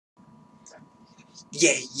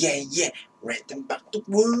Yeah, yeah, yeah. Ranting about the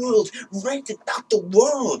world, ranting about the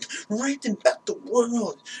world, ranting about the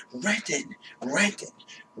world, ranting, ranting,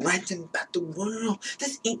 ranting about the world.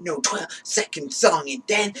 This ain't no 12-second song, and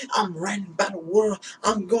then I'm ranting about the world.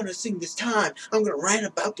 I'm gonna sing this time. I'm gonna rant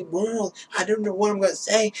about the world. I don't know what I'm gonna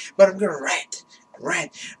say, but I'm gonna rant.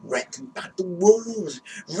 Ranting about the world,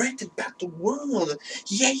 ranting about the world.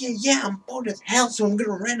 Yeah, yeah, yeah, I'm bored as hell, so I'm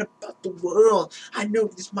gonna rant about the world. I know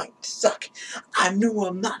this might suck. I know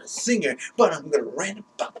I'm not a singer, but I'm gonna rant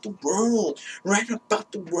about the world,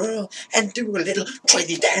 and do a little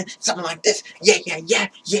crazy dance, something like this. Yeah, yeah, yeah,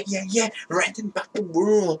 yeah, yeah, yeah. Ranting about the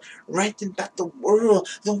world, ranting about the world.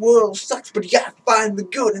 The world sucks, but you gotta find the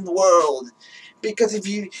good in the world. Because if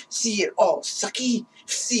you see it all sucky,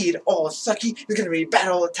 it's gonna be bad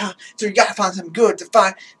all the time. So you gotta find some good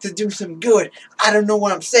to do some good. I don't know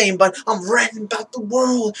what I'm saying, but I'm ranting about the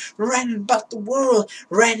world, ranting,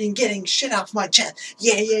 getting shit off my chest.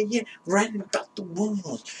 Yeah, yeah, yeah, ranting about the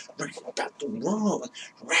world, ranting,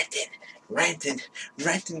 ranting,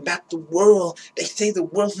 ranting about the world. They say the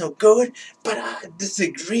world's no good, but I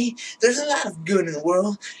disagree. There's a lot of good in the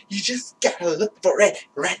world. You just gotta look for it.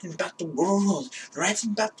 Ranting about the world,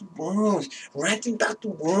 ranting about the world, ranting about the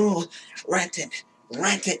world, ranting.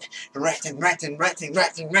 Ranting, ranting, ranting, ranting,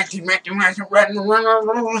 ranting, ranting, ranting, ranting, ranting,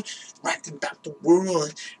 ranting about the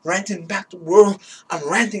world, ranting about the world. I'm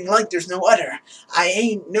ranting like there's no other. I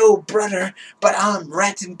ain't no brother, but I'm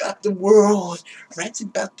ranting about the world, ranting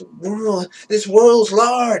about the world. This world's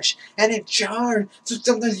large and it's hard, so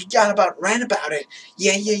sometimes you gotta rant about it.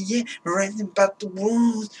 Yeah, yeah, yeah, ranting about the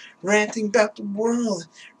world, ranting about the world,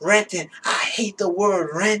 ranting. I hate the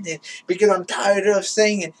word ranting because I'm tired of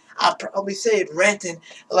saying it. I'll probably say it ranting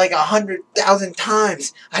like 100,000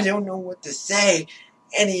 times. I don't know what to say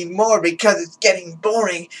anymore because it's getting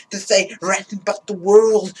boring to say ranting about the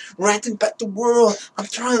world, ranting about the world. I'm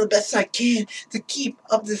trying the best I can to keep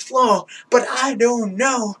up this flow, but I don't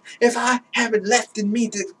know if I have it left in me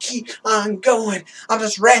to keep on going. I'm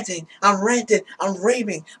just ranting, I'm raving, I'm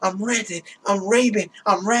ranting, I'm raving,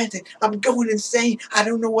 I'm ranting, I'm going insane. I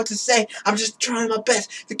don't know what to say. I'm just trying my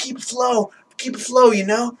best to keep it flow, you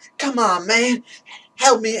know? Come on, man.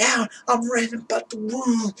 Help me out. I'm ranting about the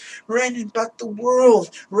world, ranting about the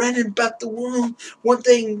world, ranting about the world. One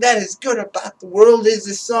thing that is good about the world is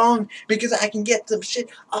this song because I can get some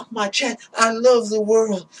shit off my chest. I love the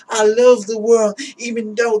world. I love the world.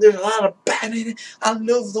 Even though there's a lot of bad in it, I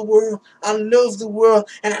love the world. I love the world,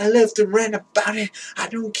 and I love to rant about it. I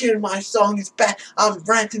don't care if my song is bad. I'm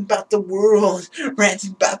ranting about the world,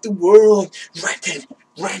 ranting about the world, ranting.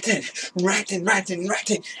 Ranting, ranting, ranting,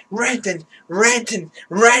 ranting, ranting, ranting,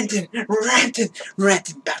 ranting, ranting,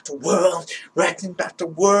 ranting about the world, ranting about the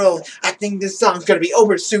world. I think this song's gonna be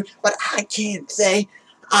over soon, but I can't say.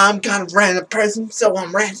 I'm kind of a random person, so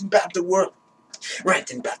I'm ranting about the world.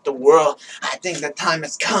 Ranting about the world. I think the time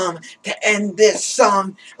has come to end this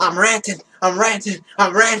song. I'm ranting, I'm ranting,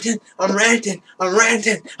 I'm ranting, I'm ranting, I'm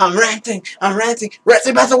ranting, I'm ranting, I'm ranting,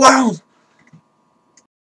 ranting about the world.